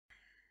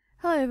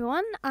Hello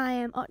everyone, I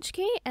am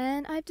Ochki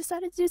and I've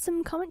decided to do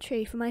some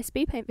commentary for my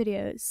speedpaint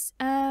videos.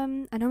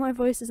 I know my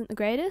voice isn't the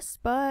greatest,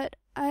 but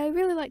I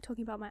really like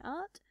talking about my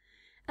art,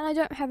 and I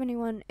don't have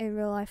anyone in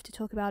real life to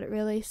talk about it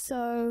really,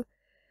 so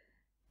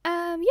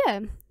yeah,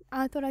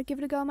 I thought I'd give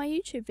it a go on my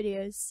YouTube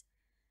videos.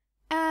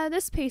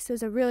 This piece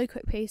is a really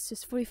quick piece,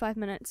 just 45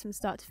 minutes from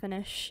start to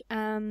finish.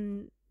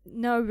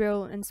 No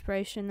real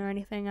inspiration or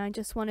anything, I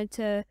just wanted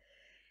to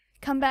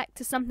come back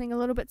to something a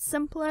little bit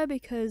simpler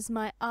because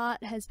my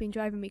art has been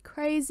driving me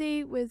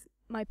crazy. With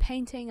my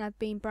painting, I've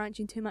been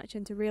branching too much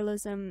into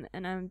realism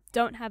and I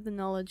don't have the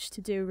knowledge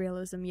to do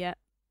realism yet.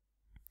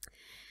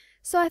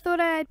 So I thought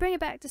I'd bring it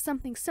back to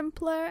something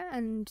simpler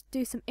and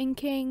do some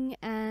inking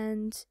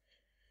and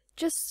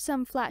just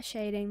some flat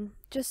shading,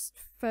 just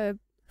for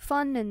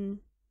fun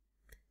and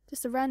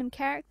just a random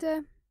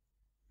character.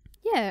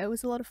 Yeah, it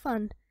was a lot of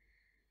fun.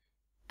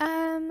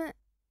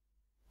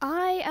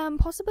 I am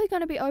possibly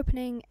going to be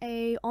opening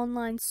a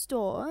online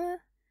store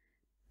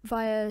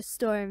via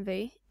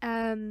StoreMV.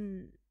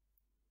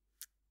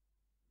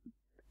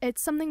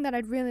 It's something that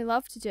I'd really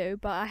love to do,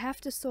 but I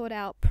have to sort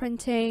out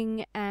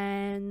printing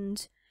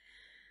and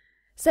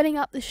setting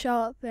up the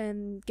shop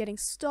and getting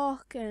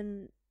stock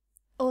and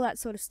all that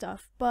sort of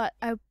stuff. But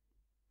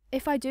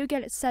if I do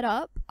get it set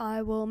up,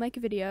 I will make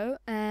a video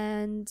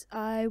and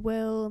I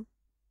will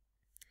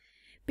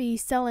be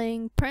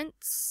selling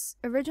prints,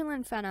 original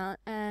and fan art,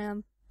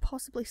 and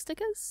possibly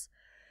stickers.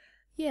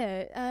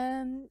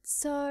 Yeah,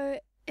 so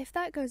if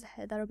that goes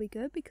ahead, that'll be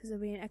good because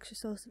it'll be an extra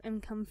source of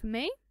income for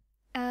me.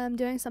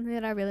 Doing something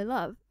that I really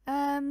love.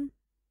 I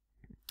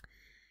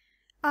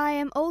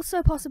am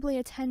also possibly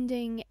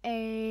attending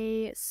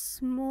a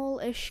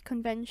small-ish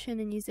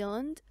convention in New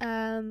Zealand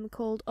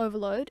called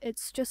Overload.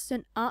 It's just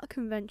an art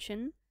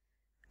convention,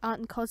 art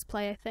and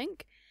cosplay, I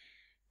think.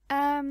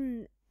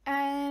 And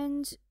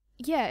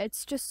yeah,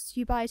 it's just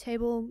you buy a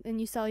table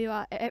and you sell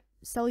your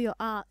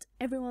art.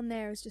 Everyone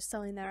there is just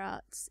selling their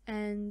arts,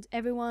 and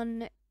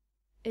everyone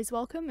is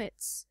welcome.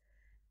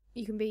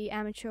 You can be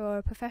amateur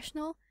or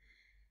professional,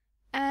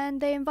 and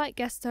they invite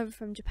guests over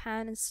from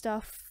Japan and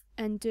stuff,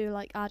 and do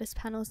like artist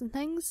panels and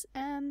things.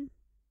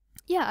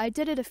 Yeah, I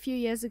did it a few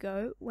years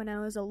ago when I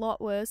was a lot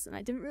worse and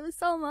I didn't really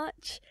sell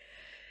much,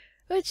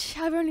 which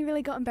I've only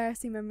really got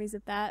embarrassing memories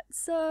of that.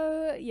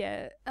 So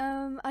yeah,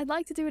 I'd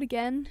like to do it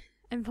again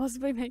and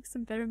possibly make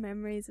some better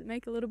memories and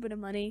make a little bit of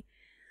money.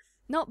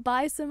 Not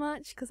buy so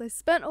much, because I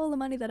spent all the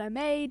money that I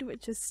made,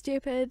 which is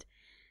stupid.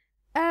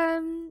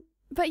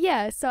 But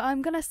yeah, so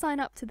I'm gonna sign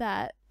up to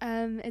that.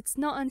 It's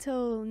not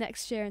until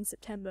next year in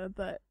September,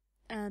 but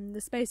the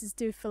spaces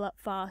do fill up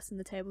fast and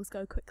the tables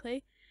go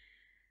quickly.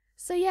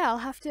 So yeah, I'll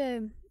have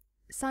to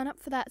sign up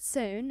for that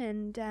soon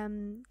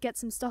and get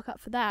some stock up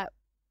for that,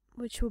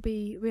 which will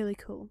be really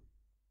cool.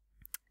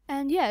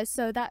 And yeah,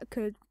 so that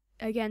could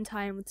again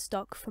tie in with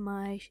stock for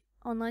my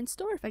online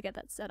store if I get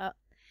that set up.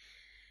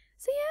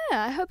 So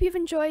yeah, I hope you've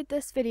enjoyed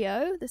this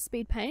video, the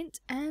speed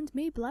paint, and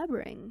me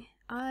blabbering.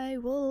 I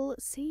will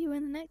see you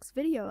in the next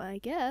video, I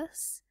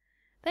guess.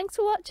 Thanks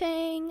for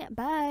watching,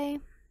 bye!